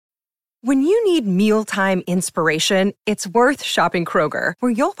When you need mealtime inspiration, it's worth shopping Kroger,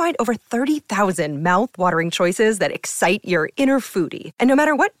 where you'll find over 30,000 mouth-watering choices that excite your inner foodie. And no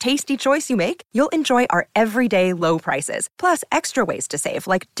matter what tasty choice you make, you'll enjoy our everyday low prices, plus extra ways to save,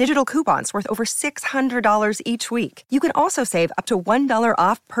 like digital coupons worth over $600 each week. You can also save up to $1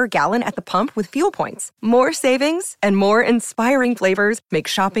 off per gallon at the pump with fuel points. More savings and more inspiring flavors make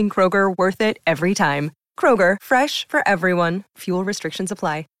shopping Kroger worth it every time. Kroger, fresh for everyone. Fuel restrictions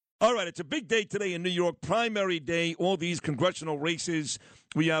apply. All right, it's a big day today in New York, primary day, all these congressional races.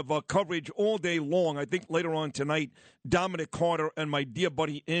 We have coverage all day long. I think later on tonight, Dominic Carter and my dear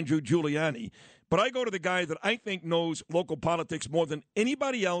buddy Andrew Giuliani. But I go to the guy that I think knows local politics more than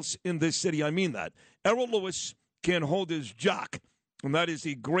anybody else in this city. I mean that. Errol Lewis can hold his jock, and that is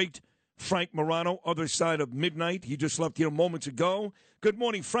the great Frank Morano, other side of midnight. He just left here moments ago. Good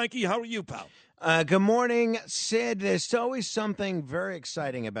morning, Frankie. How are you, pal? Good morning, Sid. There's always something very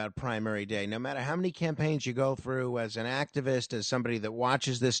exciting about primary day. No matter how many campaigns you go through as an activist, as somebody that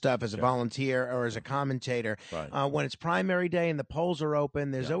watches this stuff, as a volunteer, or as a commentator, when it's primary day and the polls are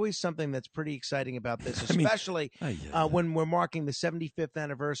open, there's always something that's pretty exciting about this, especially when we're marking the 75th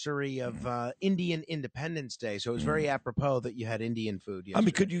anniversary of Indian Independence Day. So it was very apropos that you had Indian food yesterday. I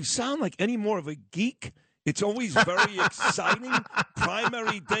mean, could you sound like any more of a geek? It's always very exciting.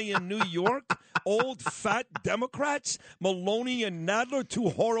 Primary day in New York. Old, fat Democrats. Maloney and Nadler, two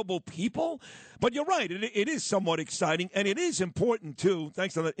horrible people. But you're right. It is somewhat exciting. And it is important, too,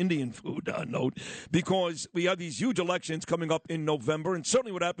 thanks to that Indian food note, because we have these huge elections coming up in November. And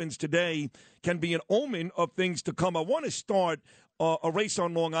certainly what happens today can be an omen of things to come. I want to start a race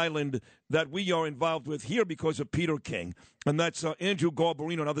on Long Island that we are involved with here because of Peter King, and that's Andrew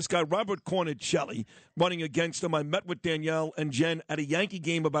Garbarino. Now, this guy, Robert Cornicelli, running against him. I met with Danielle and Jen at a Yankee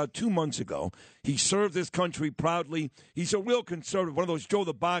game about 2 months ago. He served this country proudly. He's a real conservative, one of those Joe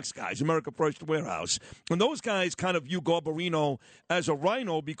the Box guys, America First Warehouse. And those guys kind of view Garbarino as a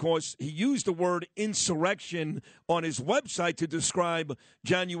rhino because he used the word insurrection on his website to describe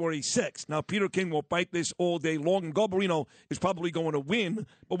January 6th. Now, Peter King will fight this all day long, and Garbarino is probably going to win.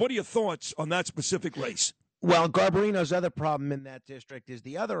 But what are your thoughts on that specific race? Well, Garbarino's other problem in that district is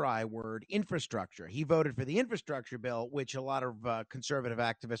the other I word, infrastructure. He voted for the infrastructure bill, which a lot of conservative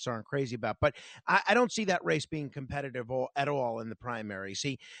activists aren't crazy about. But I don't see that race being competitive at all in the primary.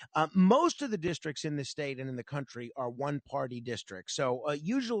 See, most of the districts in the state and in the country are one-party districts. So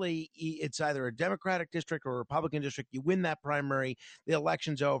usually it's either a Democratic district or a Republican district. You win that primary, the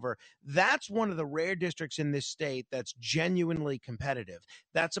election's over. That's one of the rare districts in this state that's genuinely competitive.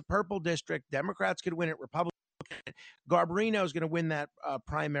 That's a purple district. Democrats could win it. Republicans. Garbarino is going to win that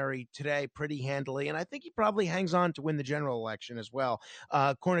primary today pretty handily, and I think he probably hangs on to win the general election as well.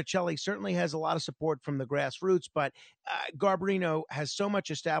 Cornicelli certainly has a lot of support from the grassroots, but Garbarino has so much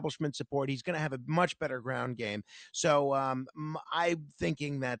establishment support, he's going to have a much better ground game. So I'm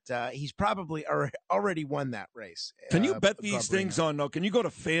thinking that he's probably already won that race. Can you bet these Garbarino. things on, can you go to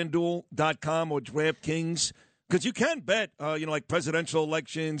FanDuel.com or DraftKings? Because you can bet, like presidential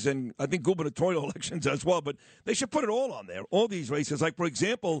elections and I think gubernatorial elections as well, but they should put it all on there, all these races. Like, for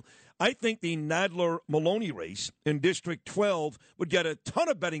example, I think the Nadler-Maloney race in District 12 would get a ton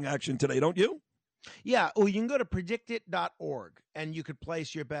of betting action today, don't you? Yeah, well, you can go to predictit.org, and you could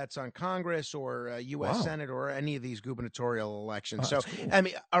place your bets on Congress or U.S. Senate or any of these gubernatorial elections. So, cool. I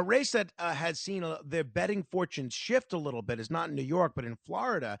mean, a race that has seen their betting fortunes shift a little bit is not in New York, but in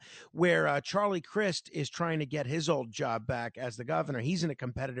Florida, where Charlie Crist is trying to get his old job back as the governor. He's in a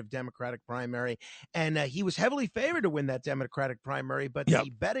competitive Democratic primary, and he was heavily favored to win that Democratic primary, but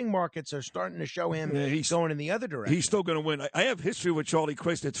the betting markets are starting to show him going in the other direction. He's still going to win. I have history with Charlie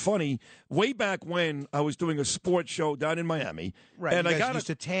Crist. It's funny. Way back when I was doing a sports show down in Miami. Right, and you guys used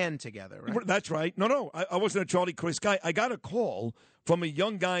to tan together, right? That's right. No, I wasn't a Charlie Crist guy. I got a call from a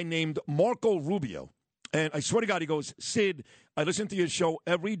young guy named Marco Rubio. And I swear to God, he goes, Sid, I listen to your show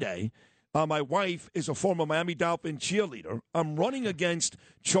every day. My wife is a former Miami Dolphin cheerleader. I'm running against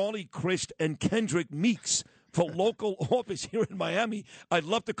Charlie Crist and Kendrick Meeks for local office here in Miami. I'd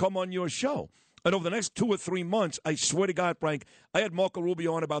love to come on your show. And over the next 2 or 3 months, I swear to God, Frank, I had Marco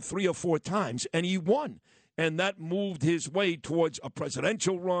Rubio on about 3 or 4 times, and he won. And that moved his way towards a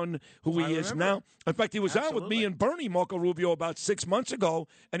presidential run, who he is now. In fact, he was out with me and Bernie, Marco Rubio, about 6 months ago,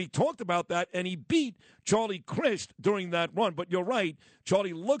 and he talked about that, and he beat Charlie Crist during that run. But you're right,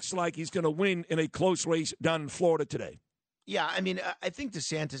 Charlie looks like he's going to win in a close race down in Florida today. Yeah, I mean, I think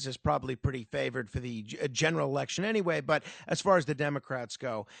DeSantis is probably pretty favored for the general election anyway. But as far as the Democrats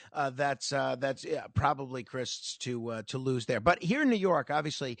go, that's probably Chris to lose there. But here in New York,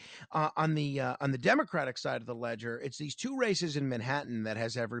 obviously, on the Democratic side of the ledger, it's these two races in Manhattan that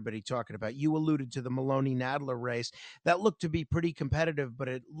has everybody talking about. You alluded to the Maloney Nadler race that looked to be pretty competitive, but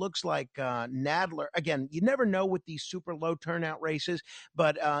it looks like Nadler again. You never know with these super low turnout races,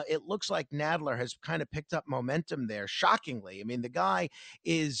 but it looks like Nadler has kind of picked up momentum there. Shockingly, I mean, the guy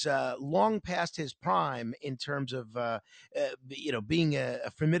is long past his prime in terms of being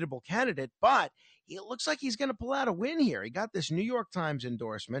a formidable candidate, but it looks like he's going to pull out a win here. He got this New York Times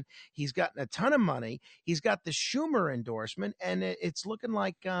endorsement. He's gotten a ton of money. He's got the Schumer endorsement, and it's looking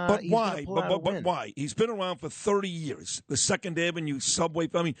like but he's why? Pull out a win. But why? He's been around for 30 years. The Second Avenue subway.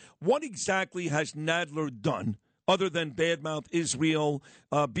 I mean, what exactly has Nadler done other than badmouth Israel,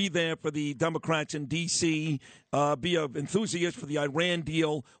 be there for the Democrats in D.C., be an enthusiast for the Iran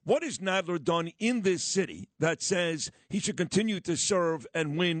deal? What has Nadler done in this city that says he should continue to serve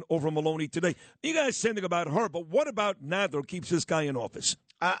and win over Maloney today? You guys say something about her, but what about Nadler keeps this guy in office?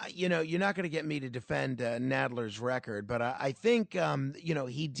 You're not going to get me to defend Nadler's record, but I think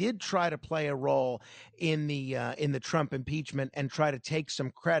he did try to play a role in the Trump impeachment and try to take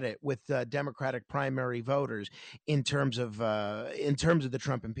some credit with Democratic primary voters in terms of the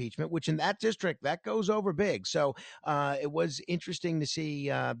Trump impeachment, which in that district that goes over big. So it was interesting to see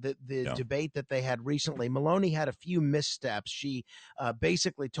the debate that they had recently. Maloney had a few missteps. She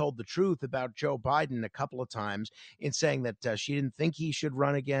basically told the truth about Joe Biden a couple of times in saying that she didn't think he should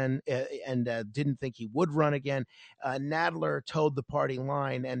run again and didn't think he would run again. Nadler towed the party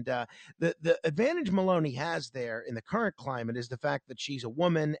line, and the advantage Maloney has there in the current climate is the fact that she's a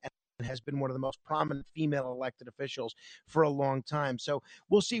woman and has been one of the most prominent female elected officials for a long time. So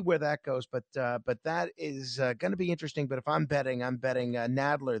we'll see where that goes. But that is going to be interesting. But if I'm betting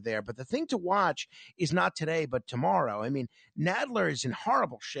Nadler there. But the thing to watch is not today, but tomorrow. I mean, Nadler is in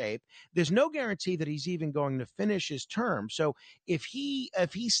horrible shape. There's no guarantee that he's even going to finish his term. So if he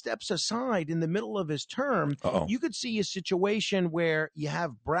steps aside in the middle of his term, you could see a situation where you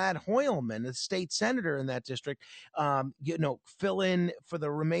have Brad Hoylman, the state senator in that district, fill in for the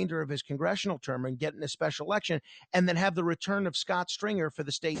remainder of his congressional term and get in a special election, and then have the return of Scott Stringer for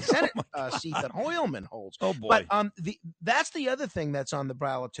the state Senate seat that Hoylman holds. Oh boy! But that's the other thing that's on the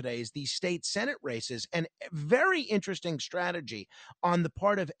ballot today is these state Senate races, and very interesting strategy on the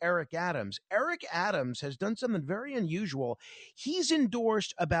part of Eric Adams. Eric Adams has done something very unusual. He's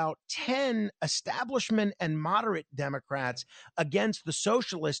endorsed about 10 establishment and moderate Democrats against the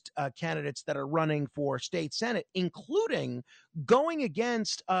socialist candidates that are running for state Senate, including going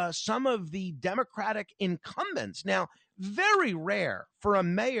against some of the Democratic incumbents. Now, very rare for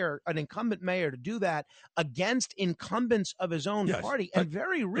an incumbent mayor to do that against incumbents of his own party, and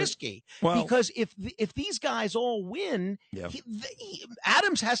very risky because if these guys all win,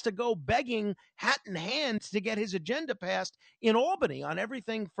 Adams has to go begging hat in hand to get his agenda passed in Albany on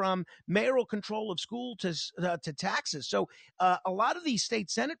everything from mayoral control of school to taxes. So a lot of these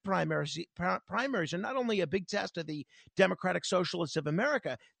state Senate primaries are not only a big test of the Democratic Socialists of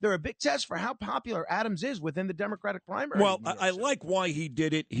America, they're a big test for how popular Adams is within the Democratic primary. Well, I like why he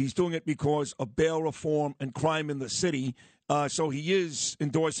did it. He's doing it because of bail reform and crime in the city. So he is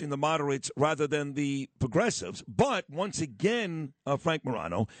endorsing the moderates rather than the progressives. But once again, Frank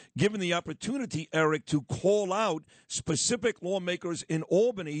Morano, given the opportunity, Eric, to call out specific lawmakers in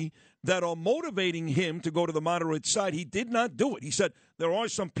Albany that are motivating him to go to the moderate side, he did not do it. He said, there are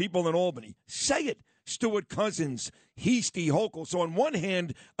some people in Albany. Say it. Stuart Cousins, Heastie, Hochul. So on one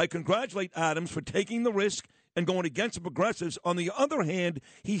hand, I congratulate Adams for taking the risk and going against the progressives. On the other hand,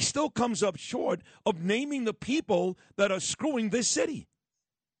 he still comes up short of naming the people that are screwing this city.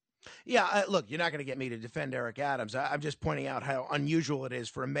 Yeah, look, you're not going to get me to defend Eric Adams. I'm just pointing out how unusual it is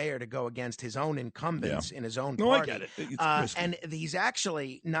for a mayor to go again's his own incumbents in his own party. I get it. And he's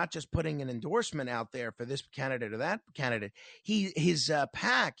actually not just putting an endorsement out there for this candidate or that candidate. His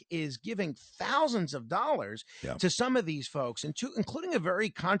PAC is giving thousands of dollars to some of these folks, and including a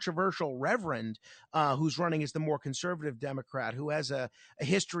very controversial reverend who's running as the more conservative Democrat, who has a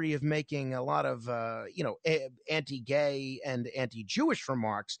history of making a lot of anti-gay and anti-Jewish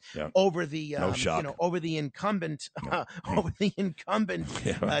remarks. over the No shock. over the incumbent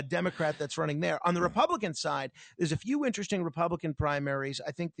Democrat that's running there. On the Republican side, there's a few interesting Republican primaries.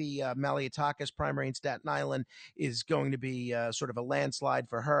 I think the Malliotakis primary in Staten Island is going to be sort of a landslide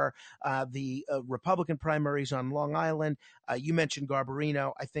for her. The Republican primaries on Long Island, you mentioned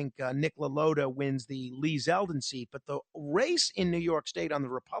Garbarino. I think Nick LaLota wins the Lee Zeldin seat. But the race in New York State on the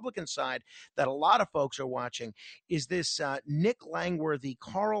Republican side that a lot of folks are watching is this Nick Langworthy,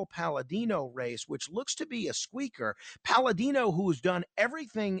 Carl Palladino race, which looks to be a squeaker. Palladino, who's done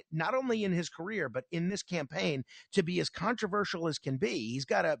everything, not only in his career, but in this campaign, to be as controversial as can be. He's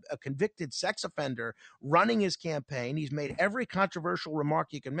got a convicted sex offender running his campaign. He's made every controversial remark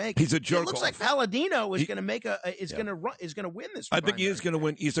you can make. He's a jerk. It looks like Palladino is going to make is going to win this. I think he is going to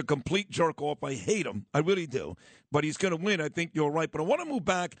win. He's a complete jerk off. I hate him. I really do. But he's going to win. I think you're right. But I want to move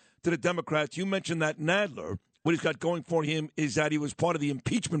back to the Democrats. You mentioned that Nadler, what he's got going for him is that he was part of the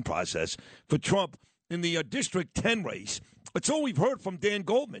impeachment process for Trump in the District 10 race. It's all we've heard from Dan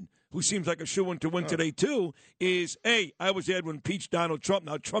Goldman, who seems like a shoo-in to win today, too, is, hey, I was there to impeach Donald Trump.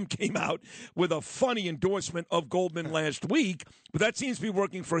 Now, Trump came out with a funny endorsement of Goldman last week, but that seems to be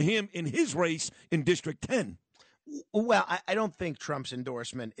working for him in his race in District 10. Well, I don't think Trump's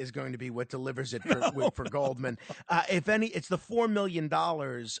endorsement is going to be what delivers it for Goldman. If any, it's the $4 million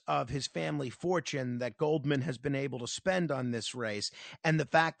of his family fortune that Goldman has been able to spend on this race, and the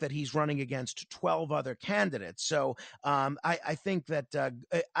fact that he's running against 12 other candidates. So I think that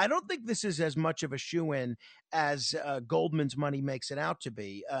I don't think this is as much of a shoo-in as Goldman's money makes it out to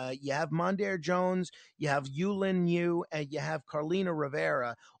be. You have Mondaire Jones, you have Yulin Yu, and you have Carlina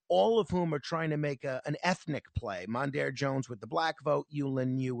Rivera, all of whom are trying to make an ethnic play. Mondaire Jones with the black vote,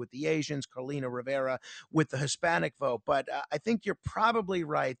 Yulin Yu with the Asians, Carlina Rivera with the Hispanic vote. But I think you're probably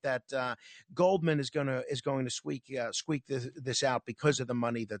right that Goldman is going to squeak this out because of the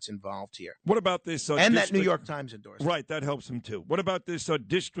money that's involved here. What about this? And that New York Times endorsement. Right, that helps him too. What about this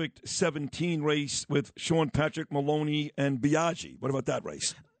District 17 race with Sean Patrick Maloney and Biaggi? What about that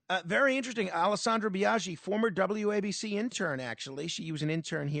race? Very interesting. Alessandra Biaggi, former WABC intern, actually. She was an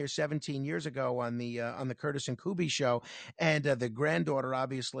intern here 17 years ago on the Curtis and Kuby show, and the granddaughter,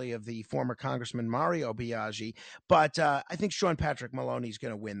 obviously, of the former Congressman Mario Biaggi. But I think Sean Patrick Maloney's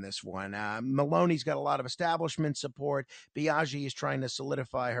going to win this one. Maloney's got a lot of establishment support. Biaggi is trying to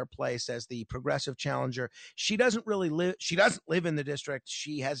solidify her place as the progressive challenger. She doesn't live in the district.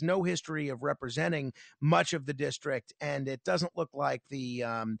 She has no history of representing much of the district, and it doesn't look like the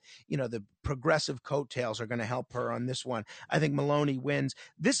progressive coattails are going to help her on this one. I think Maloney wins.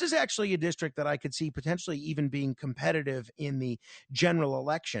 This is actually a district that I could see potentially even being competitive in the general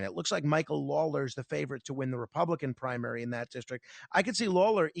election. It looks like Michael Lawler's the favorite to win the Republican primary in that district. I could see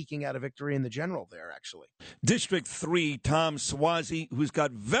Lawler eking out a victory in the general there, actually. District 3, Tom Suozzi, who's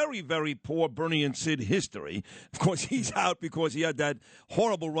got very, very poor Bernie and Sid history. Of course, he's out because he had that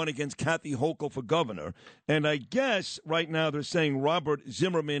horrible run against Kathy Hochul for governor. And I guess right now they're saying Robert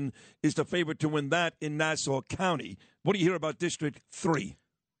Zimmerman is the favorite to win that in Nassau County. What do you hear about District 3?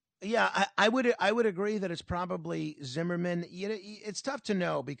 Yeah, I would agree that it's probably Zimmerman. It's tough to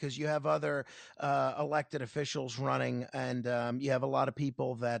know because you have other elected officials running, and you have a lot of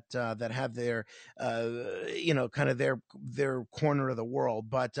people that have their kind of their corner of the world.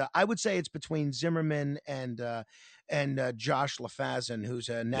 But I would say it's between Zimmerman and Josh LaFazan, who's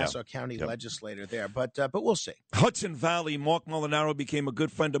a Nassau County legislator there. But we'll see. Hudson Valley, Mark Molinaro became a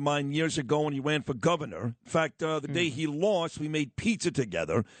good friend of mine years ago when he ran for governor. In fact, the day he lost, we made pizza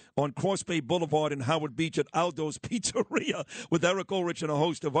together on Cross Bay Boulevard in Howard Beach at Aldo's Pizzeria with Eric Ulrich and a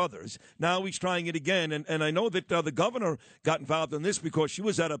host of others. Now he's trying it again. And I know that the governor got involved in this because she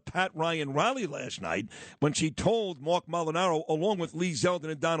was at a Pat Ryan rally last night when she told Mark Molinaro, along with Lee Zeldin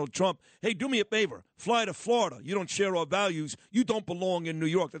and Donald Trump, hey, do me a favor, fly to Florida. You don't share our values. You don't belong in New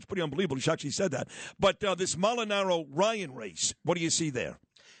York. That's pretty unbelievable. She actually said that. But this Molinaro-Ryan race, what do you see there?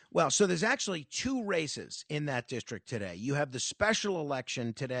 Well, so there's actually two races in that district today. You have the special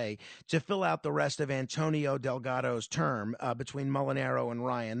election today to fill out the rest of Antonio Delgado's term between Molinaro and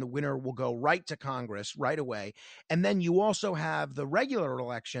Ryan. The winner will go right to Congress right away. And then you also have the regular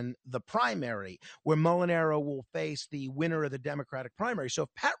election, the primary, where Molinaro will face the winner of the Democratic primary. So if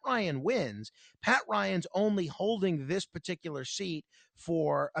Pat Ryan wins, Pat Ryan's only holding this particular seat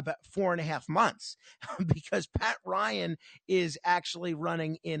for about 4.5 months because Pat Ryan is actually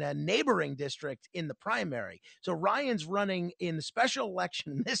running in a neighboring district in the primary. So Ryan's running in the special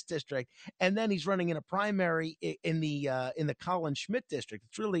election in this district, and then he's running in a primary in the Colin Schmidt district.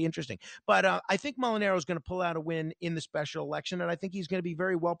 It's really interesting. But I think Molinaro is going to pull out a win in the special election, and I think he's going to be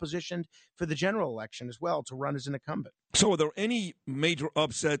very well positioned for the general election as well to run as an incumbent. So are there any major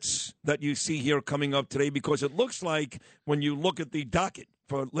upsets that you see here coming up today? Because it looks like when you look at the docket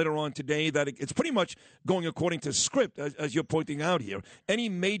for later on today that it's pretty much going according to script, as you're pointing out here. Any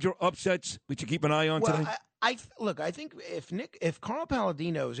major upsets that you keep an eye on today? I think if Carl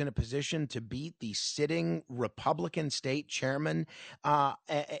Palladino is in a position to beat the sitting Republican state chairman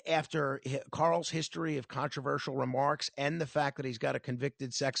after Carl's history of controversial remarks and the fact that he's got a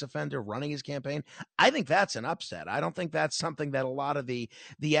convicted sex offender running his campaign, I think that's an upset. I don't think that's something that a lot of the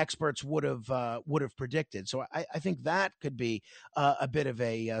experts would have predicted. So I think that could be a bit of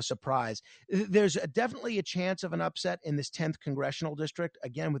a surprise. There's definitely a chance of an upset in this 10th congressional district,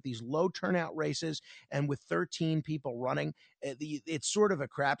 again, with these low turnout races and with 13 people running. It's sort of a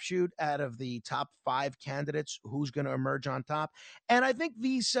crapshoot out of the top 5 candidates who's going to emerge on top. And I think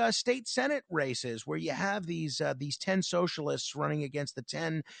these state Senate races where you have these 10 socialists running against the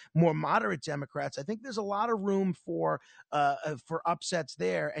 10 more moderate Democrats, I think there's a lot of room for upsets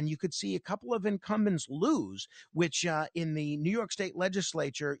there. And you could see a couple of incumbents lose, which in the New York State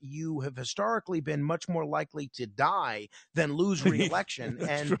legislature, you have historically been much more likely to die than lose re-election.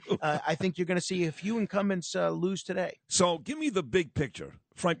 And I think you're going to see a few incumbents lose today. So give me the big picture,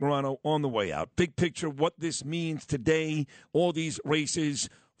 Frank Morano, on the way out. Big picture, what this means today, all these races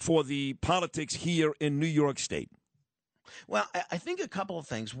for the politics here in New York State. Well, I think a couple of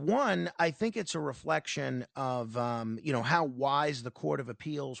things. One, I think it's a reflection of, how wise the Court of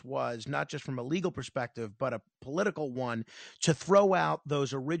Appeals was, not just from a legal perspective, but a political one, to throw out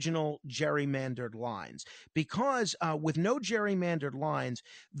those original gerrymandered lines. Because with no gerrymandered lines,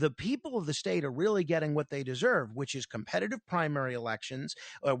 the people of the state are really getting what they deserve, which is competitive primary elections,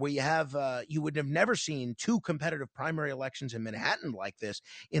 where you would have never seen 2 competitive primary elections in Manhattan like this,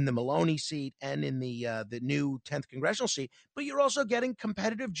 in the Maloney seat and in the new 10th congressional seat. But you're also getting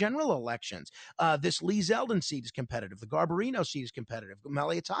competitive general elections. This Lee Zeldin seat is competitive. The Garbarino seat is competitive. The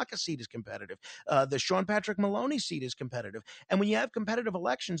Maliataka seat is competitive. The Sean Patrick Maloney seat is competitive. And when you have competitive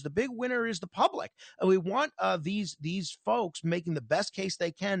elections, the big winner is the public. And we want these folks making the best case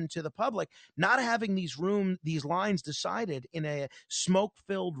they can to the public, not having these lines decided in a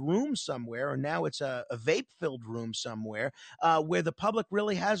smoke-filled room somewhere, or now it's a vape-filled room somewhere, where the public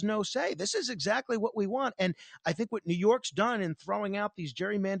really has no say. This is exactly what we want. And I think what New York's done in throwing out these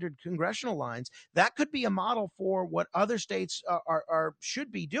gerrymandered congressional lines, that could be a model for what other states should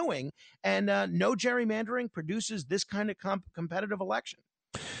be doing. And no gerrymandering produces this kind of competitive election.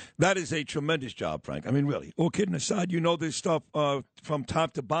 That is a tremendous job, Frank. I mean, really, all kidding aside, you know this stuff from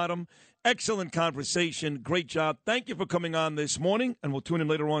top to bottom. Excellent conversation. Great job. Thank you for coming on this morning, and we'll tune in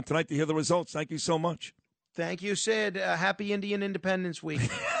later on tonight to hear the results. Thank you so much. Thank you, Sid. Happy Indian Independence Week.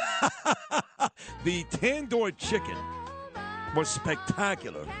 The tandoor chicken was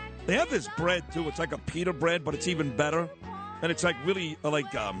spectacular. They have this bread, too. It's like a pita bread, but it's even better. And it's like really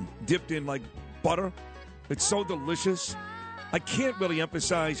dipped in like butter. It's so delicious. I can't really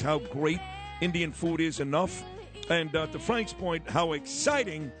emphasize how great Indian food is enough. And to Frank's point, how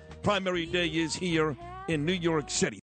exciting primary day is here in New York City.